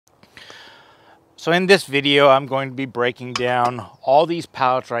So in this video, I'm going to be breaking down all these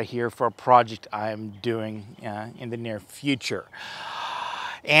pallets right here for a project I'm doing in the near future.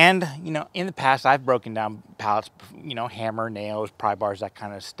 And, in the past, I've broken down pallets, hammer, nails, pry bars, that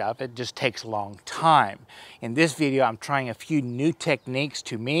kind of stuff. It just takes a long time. In this video, I'm trying a few new techniques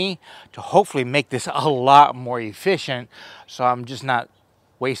to hopefully make this a lot more efficient, so I'm just not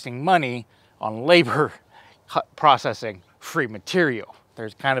wasting money on labor processing free material.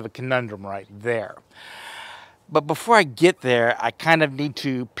 There's kind of a conundrum right there. But before I get there, I kind of need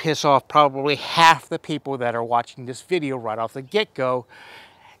to piss off probably half the people that are watching this video right off the get-go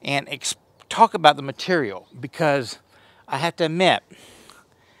and talk about the material, because I have to admit,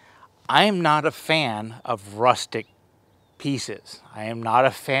 I am not a fan of rustic pieces. I am not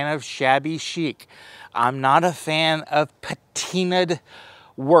a fan of shabby chic. I'm not a fan of patinaed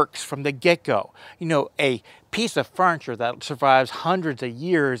works from the get-go. A piece of furniture that survives hundreds of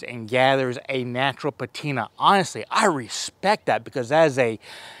years and gathers a natural patina. Honestly, I respect that, because that is a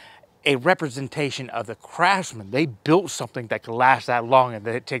representation of the craftsman. They built something that could last that long and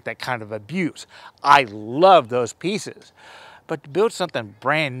they take that kind of abuse. I love those pieces. But to build something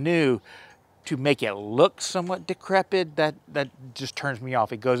brand new to make it look somewhat decrepit, that just turns me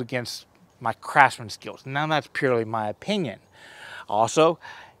off. It goes against my craftsman skills. Now that's purely my opinion. Also,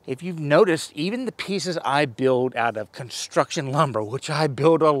 if you've noticed, even the pieces I build out of construction lumber, which I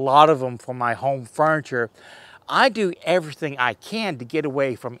build a lot of them for my home furniture, I do everything I can to get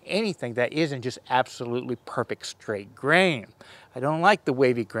away from anything that isn't just absolutely perfect straight grain. I don't like the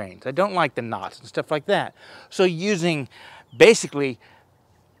wavy grains. I don't like the knots and stuff like that. So using basically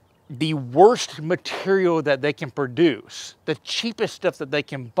the worst material that they can produce, the cheapest stuff that they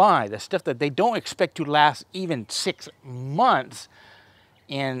can buy, the stuff that they don't expect to last even 6 months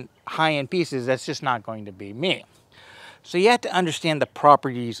in high-end pieces, that's just not going to be me. So you have to understand the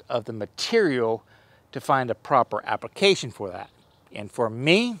properties of the material to find a proper application for that. And for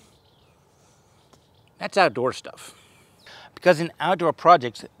me, that's outdoor stuff. Because in outdoor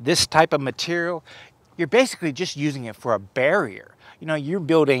projects, this type of material, you're basically just using it for a barrier. You're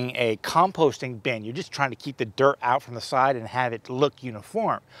building a composting bin. You're just trying to keep the dirt out from the side and have it look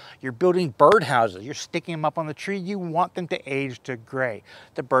uniform. You're building bird houses. You're sticking them up on the tree. You want them to age to gray.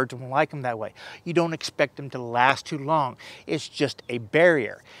 The birds won't like them that way. You don't expect them to last too long. It's just a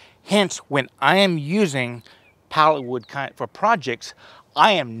barrier. Hence, when I am using pallet wood for projects,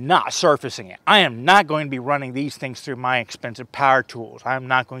 I am not surfacing it. I am not going to be running these things through my expensive power tools. I'm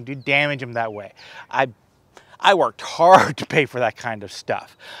not going to damage them that way. I worked hard to pay for that kind of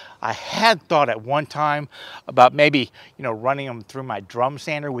stuff. I had thought at one time about maybe, running them through my drum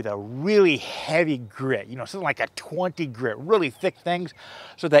sander with a really heavy grit, something like a 20 grit, really thick things,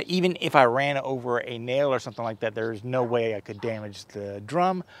 so that even if I ran over a nail or something like that, there's no way I could damage the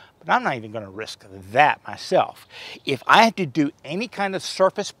drum. But I'm not even going to risk that myself. If I have to do any kind of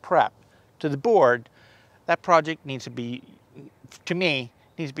surface prep to the board, that project needs to be, to me,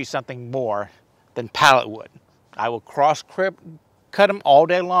 needs to be something more than pallet wood. I will cut them all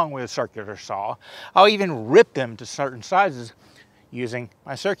day long with a circular saw. I'll even rip them to certain sizes using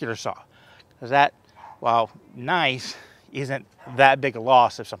my circular saw. Because that, while nice, isn't that big a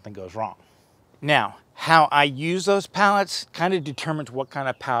loss if something goes wrong. Now, how I use those pallets kind of determines what kind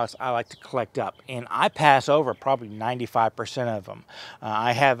of pallets I like to collect up. And I pass over probably 95% of them.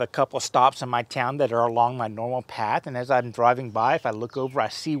 I have a couple stops in my town that are along my normal path. And as I'm driving by, if I look over, I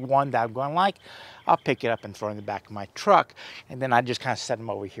see one that I'm going to like, I'll pick it up and throw it in the back of my truck. And then I just kind of set them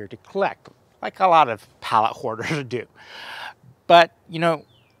over here to collect, like a lot of pallet hoarders do. But,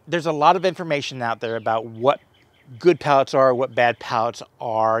 there's a lot of information out there about what good pallets are, what bad pallets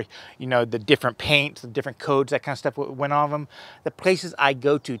are, the different paints, the different codes, that kind of stuff went on them. The places I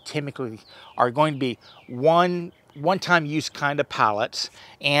go to typically are going to be one-time use kind of pallets,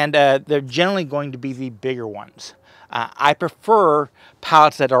 and they're generally going to be the bigger ones. I prefer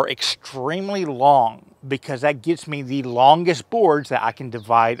pallets that are extremely long, because that gets me the longest boards that I can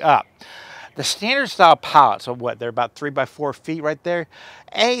divide up. The standard style pallets are they're about 3 by 4 feet right there.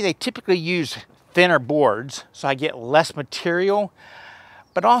 They typically use thinner boards, so I get less material,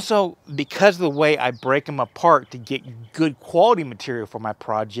 but also because of the way I break them apart to get good quality material for my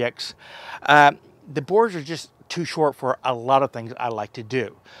projects, the boards are just too short for a lot of things I like to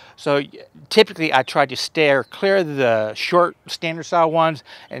do. So typically I try to steer clear of the short standard style ones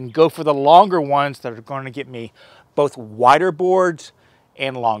and go for the longer ones that are going to get me both wider boards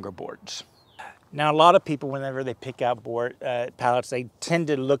and longer boards. Now, a lot of people, whenever they pick out pallets, they tend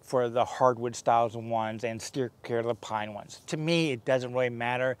to look for the hardwood styles ones and steer clear of the pine ones. To me, it doesn't really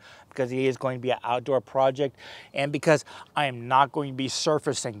matter because it is going to be an outdoor project and because I am not going to be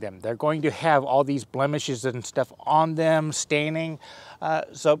surfacing them. They're going to have all these blemishes and stuff on them, staining.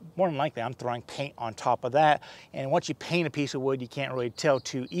 So more than likely, I'm throwing paint on top of that. And once you paint a piece of wood, you can't really tell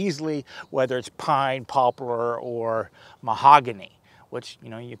too easily whether it's pine, poplar, or mahogany, which, you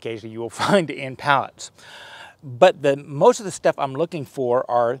know, occasionally you will find in pallets. But most of the stuff I'm looking for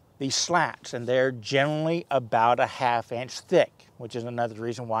are these slats, and they're generally about a 1/2 inch thick, which is another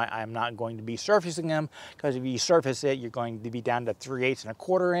reason why I'm not going to be surfacing them, because if you surface it, you're going to be down to 3/8 and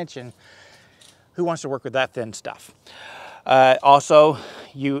 1/4 inch, and who wants to work with that thin stuff? Also,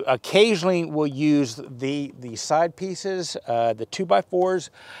 you occasionally will use the side pieces, the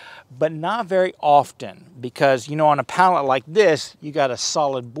 2x4s, but not very often because, you know, on a pallet like this, you got a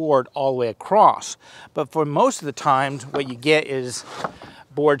solid board all the way across. But for most of the times, what you get is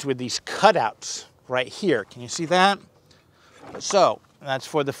boards with these cutouts right here. Can you see that? So that's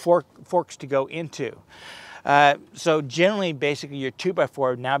for the forks to go into. So generally, basically, your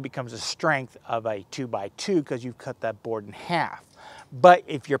 2x4 now becomes a strength of a 2x2 because you've cut that board in half. But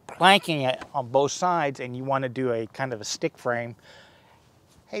if you're planking it on both sides and you want to do a kind of a stick frame,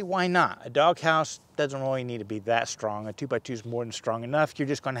 hey, why not? A doghouse doesn't really need to be that strong. A 2x2 is more than strong enough. You're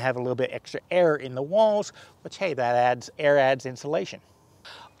just going to have a little bit extra air in the walls, which, hey, that adds insulation.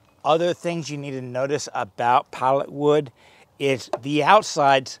 Other things you need to notice about pallet wood is the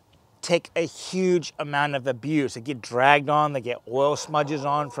outsides take a huge amount of abuse. They get dragged on, they get oil smudges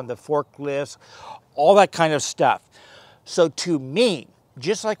on from the forklifts, all that kind of stuff. So to me,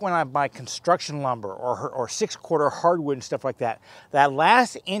 just like when I buy construction lumber or 6/4 hardwood and stuff like that, that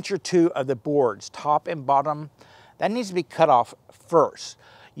last inch or two of the boards, top and bottom, that needs to be cut off first.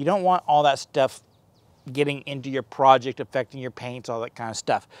 You don't want all that stuff getting into your project, affecting your paints, all that kind of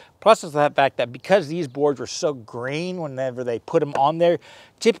stuff. Plus is the fact that because these boards were so green whenever they put them on there,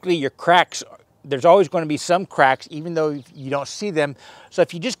 typically your cracks, there's always going to be some cracks even though you don't see them. So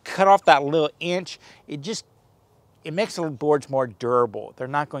if you just cut off that little inch, it makes the boards more durable. They're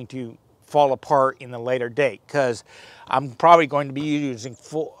not going to fall apart in the later date because I'm probably going to be using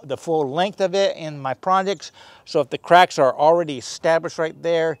the full length of it in my projects. So if the cracks are already established right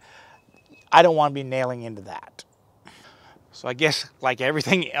there, I don't want to be nailing into that. So I guess like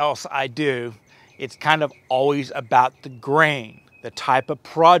everything else I do, it's kind of always about the grain. The type of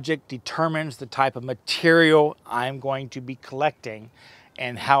project determines the type of material I'm going to be collecting,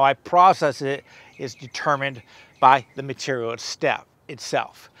 and how I process it is determined by the material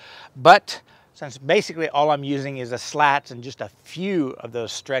itself. But since basically all I'm using is the slats and just a few of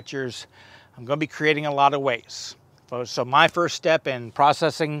those stretchers, I'm going to be creating a lot of waste. So my first step in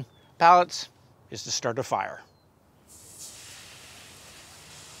processing pallets is to start a fire.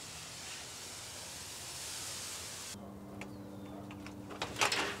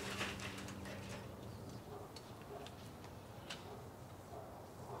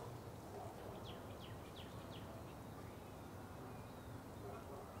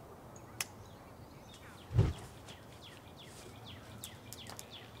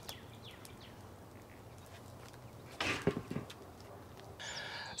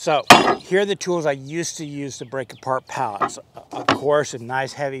 So here are the tools I used to use to break apart pallets. Of course, a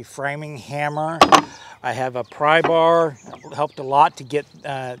nice heavy framing hammer. I have a pry bar, that helped a lot to get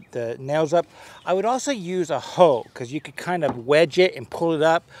the nails up. I would also use a hoe because you could kind of wedge it and pull it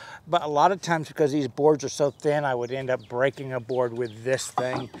up. But a lot of times because these boards are so thin, I would end up breaking a board with this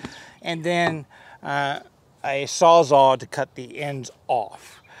thing. And then a sawzall to cut the ends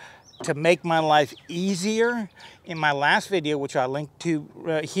off. To make my life easier, in my last video, which I linked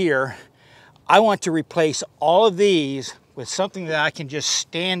to here, I want to replace all of these with something that I can just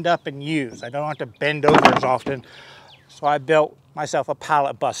stand up and use. I don't have to bend over as often. So I built myself a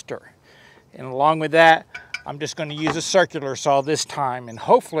pallet buster. And along with that, I'm just going to use a circular saw this time. And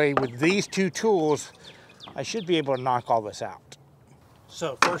hopefully with these two tools, I should be able to knock all this out.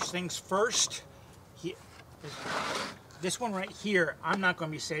 So first things first, this one right here, I'm not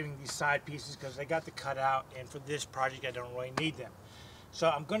going to be saving these side pieces because they got the cutout, and for this project I don't really need them. So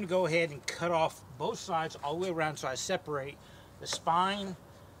I'm going to go ahead and cut off both sides all the way around so I separate the spine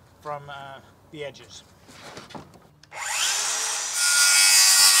from the edges.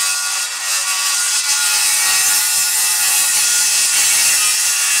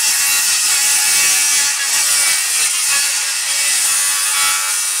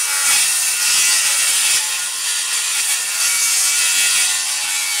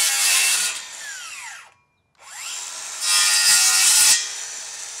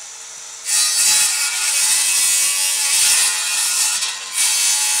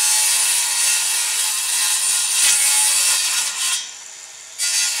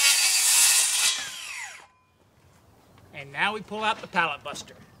 Now we pull out the pallet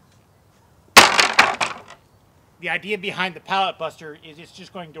buster. The idea behind the pallet buster is it's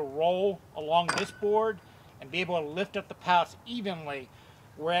just going to roll along this board and be able to lift up the pallets evenly,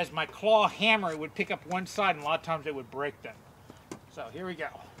 whereas my claw hammer would pick up one side and a lot of times it would break them. So here we go.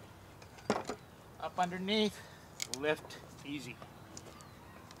 Up underneath, lift easy.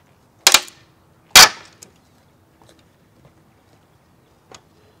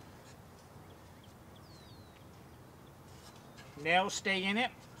 Nails stay in it,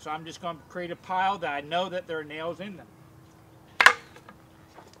 so I'm just going to create a pile that I know that there are nails in them.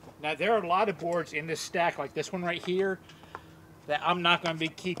 Now there are a lot of boards in this stack, like this one right here, that I'm not going to be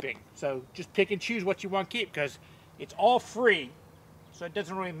keeping. So just pick and choose what you want to keep, because it's all free, so it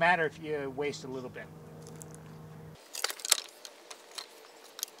doesn't really matter if you waste a little bit.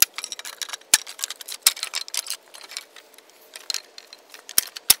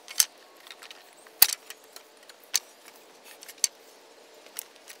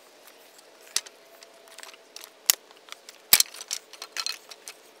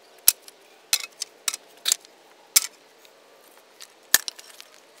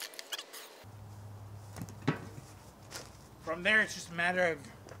 From there, it's just a matter of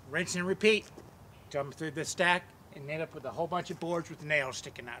rinse and repeat. Jump through the stack and end up with a whole bunch of boards with nails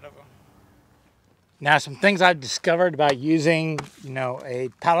sticking out of them. Now, some things I've discovered about using, a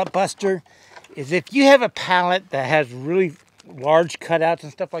pallet buster is if you have a pallet that has really large cutouts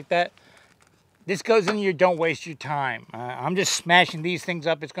and stuff like that, this goes in your don't waste your time. I'm just smashing these things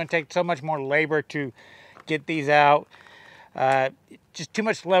up. It's going to take so much more labor to get these out. Just too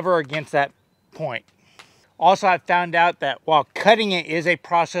much lever against that point. Also, I've found out that while cutting it is a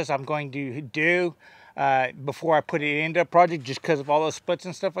process I'm going to do before I put it into a project, just because of all those splits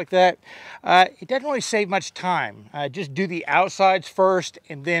and stuff like that, it doesn't really save much time. Just do the outsides first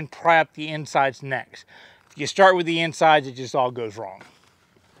and then pry up the insides next. If you start with the insides, it just all goes wrong.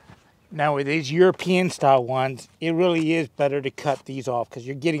 Now with these European style ones, it really is better to cut these off because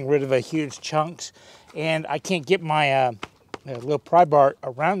you're getting rid of a huge chunks, and I can't get my little pry bar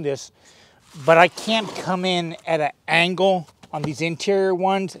around this. But I can't come in at an angle on these interior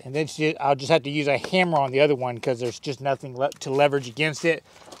ones, and then I'll just have to use a hammer on the other one because there's just nothing to leverage against it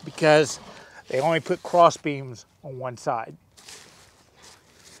because they only put cross beams on one side.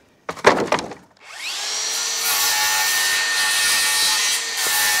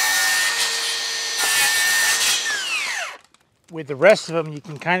 With the rest of them, you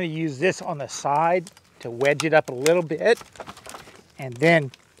can kind of use this on the side to wedge it up a little bit, and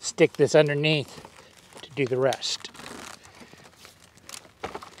then stick this underneath to do the rest.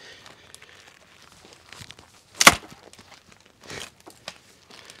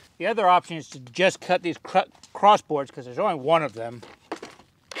 The other option is to just cut these crossboards because there's only one of them.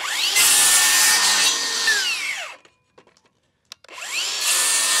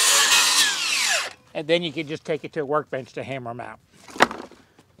 And then you can just take it to a workbench to hammer them out.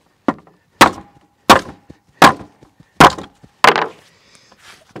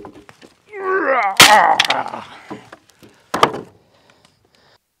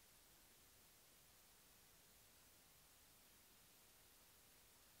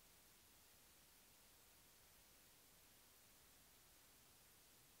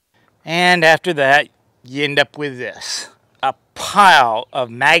 And after that, you end up with this, a pile of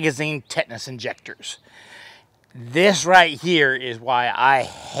magazine tetanus injectors. This right here is why I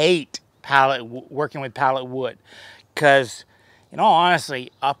hate working with pallet wood, because in all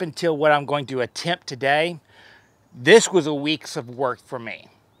honesty, up until what I'm going to attempt today, this was a week's of work for me.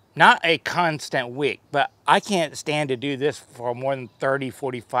 Not a constant week, but I can't stand to do this for more than 30,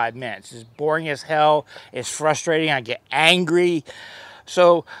 45 minutes. It's boring as hell. It's frustrating. I get angry.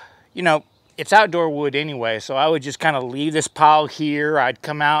 So, it's outdoor wood anyway, so I would just kind of leave this pile here. I'd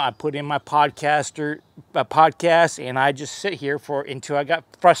come out, I'd put in my podcast, and I'd just sit here until I got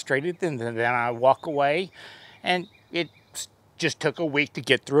frustrated, and then I'd walk away. And it just took a week to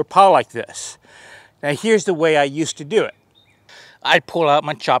get through a pile like this. Now here's the way I used to do it. I'd pull out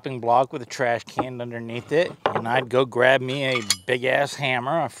my chopping block with a trash can underneath it, and I'd go grab me a big ass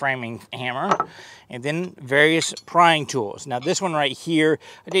hammer, a framing hammer, and then various prying tools. Now this one right here,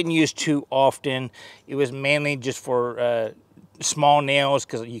 I didn't use too often. It was mainly just for small nails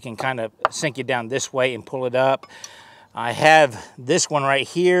because you can kind of sink it down this way and pull it up. I have this one right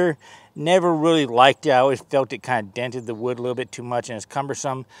here. Never really liked it. I always felt it kind of dented the wood a little bit too much and it's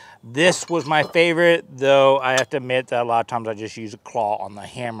cumbersome. This was my favorite, though I have to admit that a lot of times I just use a claw on the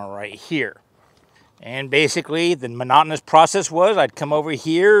hammer right here. And basically the monotonous process was I'd come over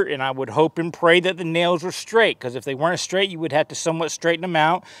here and I would hope and pray that the nails were straight, because if they weren't straight you would have to somewhat straighten them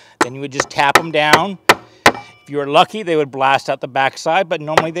out. Then you would just tap them down If you were lucky, they would blast out the backside, but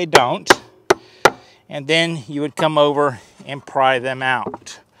normally they don't. And then you would come over and pry them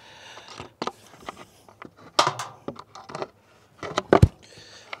out.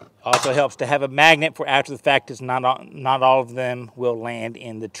 Also helps to have a magnet for after the fact, because not all of them will land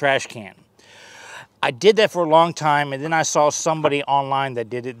in the trash can. I did that for a long time, and then I saw somebody online that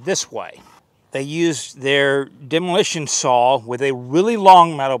did it this way. They used their demolition saw with a really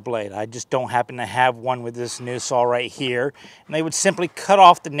long metal blade. I just don't happen to have one with this new saw right here. And they would simply cut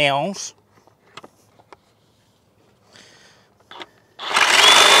off the nails.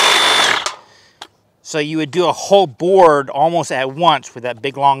 So you would do a whole board almost at once with that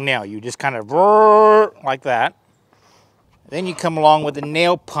big long nail. You just kind of like that. Then you come along with a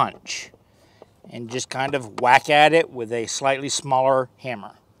nail punch and just kind of whack at it with a slightly smaller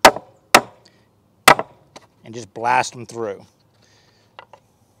hammer. And just blast them through.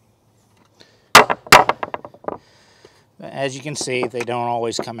 As you can see, they don't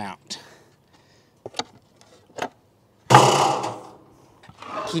always come out.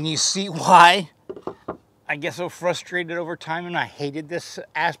 Can you see why I get so frustrated over time and I hated this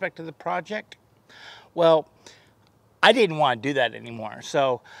aspect of the project? Well, I didn't want to do that anymore.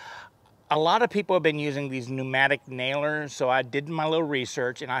 So a lot of people have been using these pneumatic nailers, so I did my little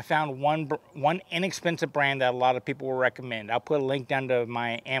research and I found one inexpensive brand that a lot of people will recommend. I'll put a link down to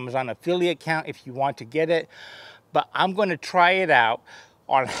my Amazon affiliate account if you want to get it, but I'm going to try it out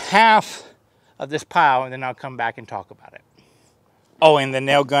on half of this pile and then I'll come back and talk about it. Oh, and the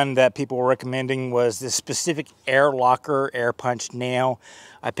nail gun that people were recommending was this specific air locker, air punch nail.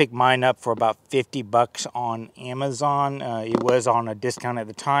 I picked mine up for about 50 bucks on Amazon. It was on a discount at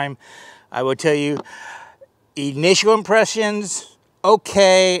the time. I will tell you, initial impressions,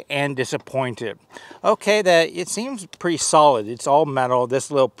 okay, and disappointed. Okay, that it seems pretty solid. It's all metal. This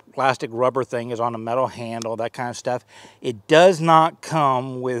little plastic rubber thing is on a metal handle, that kind of stuff. It does not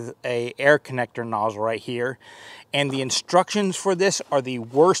come with a air connector nozzle right here. And the instructions for this are the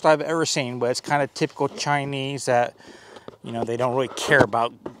worst I've ever seen, but it's kind of typical Chinese that, you know, they don't really care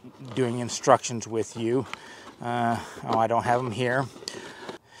about doing instructions with you. Oh, I don't have them here.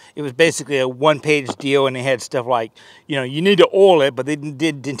 It was basically a one-page deal, and it had stuff like, you know, you need to oil it, but they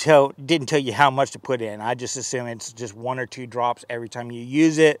didn't tell you how much to put in. I just assume it's just 1 or 2 drops every time you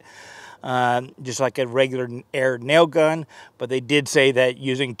use it, just like a regular air nail gun. But they did say that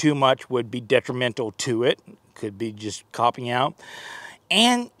using too much would be detrimental to it. Could be just copping out.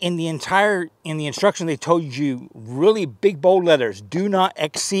 And in the instruction, they told you really big bold letters, do not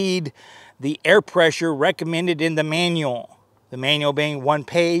exceed the air pressure recommended in the manual. The manual being one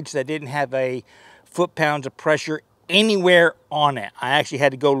page that didn't have a foot-pounds of pressure anywhere on it. I actually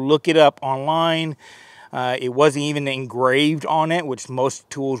had to go look it up online. It wasn't even engraved on it, which most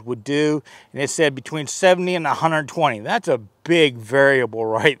tools would do. And it said between 70 and 120. That's a big variable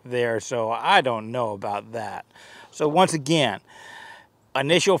right there, so I don't know about that. So once again,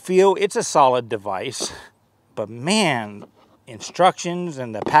 initial feel, it's a solid device. But man, instructions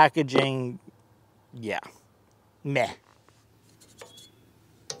and the packaging, yeah, meh.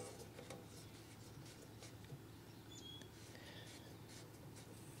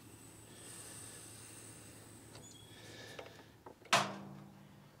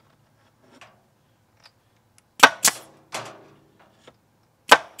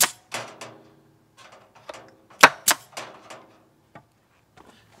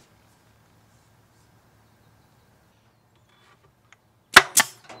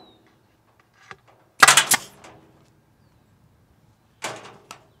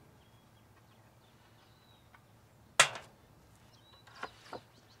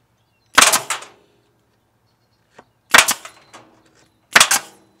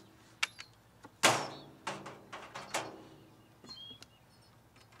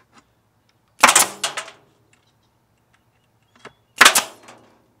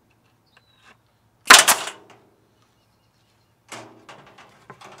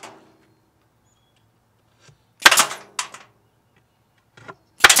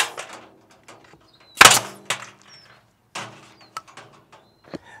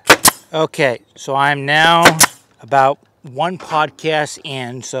 Okay, so I'm now about 1 podcast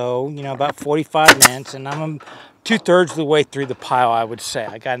in, so, you know, about 45 minutes, and I'm 2/3 of the way through the pile, I would say.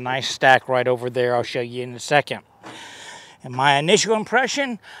 I got a nice stack right over there. I'll show you in a second. And my initial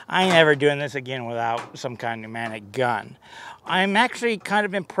impression, I ain't ever doing this again without some kind of pneumatic gun. I'm actually kind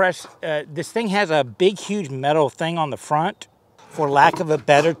of impressed. This thing has a big, huge metal thing on the front. For lack of a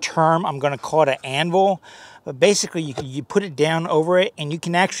better term, I'm going to call it an anvil. But basically, you put it down over it, and you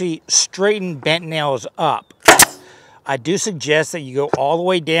can actually straighten bent nails up. I do suggest that you go all the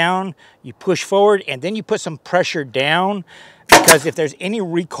way down, you push forward, and then you put some pressure down, because if there's any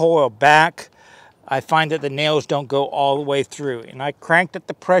recoil back, I find that the nails don't go all the way through. And I cranked up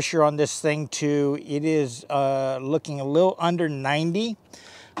the pressure on this thing to, it is looking a little under 90.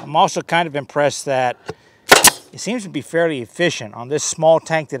 I'm also kind of impressed that it seems to be fairly efficient. On this small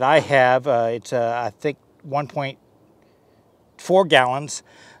tank that I have, it's I think 1.4 gallons.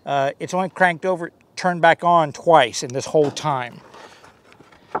 It's only cranked over, turned back on twice in this whole time.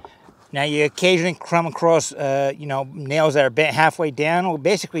 Now you occasionally come across, you know, nails that are bent halfway down. Well,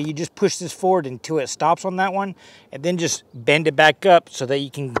 basically you just push this forward until it stops on that one, and then just bend it back up so that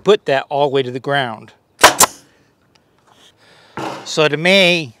you can put that all the way to the ground. So to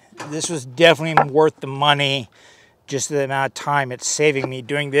me, this was definitely worth the money, just the amount of time it's saving me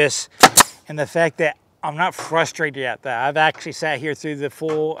doing this, and the fact that I'm not frustrated at that. I've actually sat here through the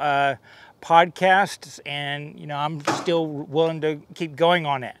full podcasts, and you know, I'm still willing to keep going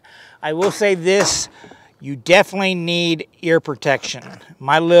on it. I will say this, you definitely need ear protection.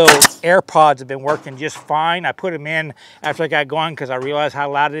 My little AirPods have been working just fine. I put them in after I got going because I realized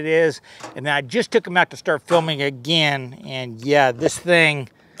how loud it is, and then I just took them out to start filming again, and yeah, this thing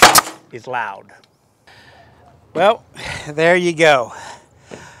is loud. Well, there you go.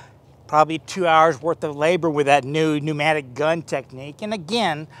 Probably 2 hours worth of labor with that new pneumatic gun technique. And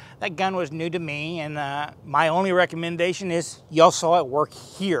again, that gun was new to me, and my only recommendation is y'all saw it work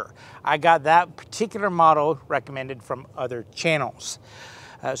here. I got that particular model recommended from other channels.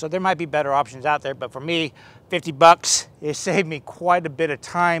 So there might be better options out there, but for me, 50 bucks, it saved me quite a bit of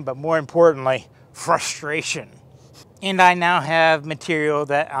time, but more importantly, frustration. And I now have material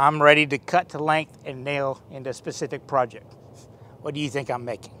that I'm ready to cut to length and nail into a specific project. What do you think I'm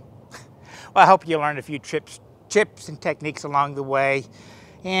making? Well, I hope you learned a few tips and techniques along the way.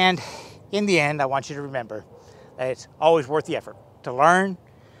 And in the end, I want you to remember that it's always worth the effort to learn,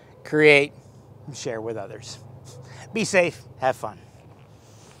 create, and share with others. Be safe, have fun.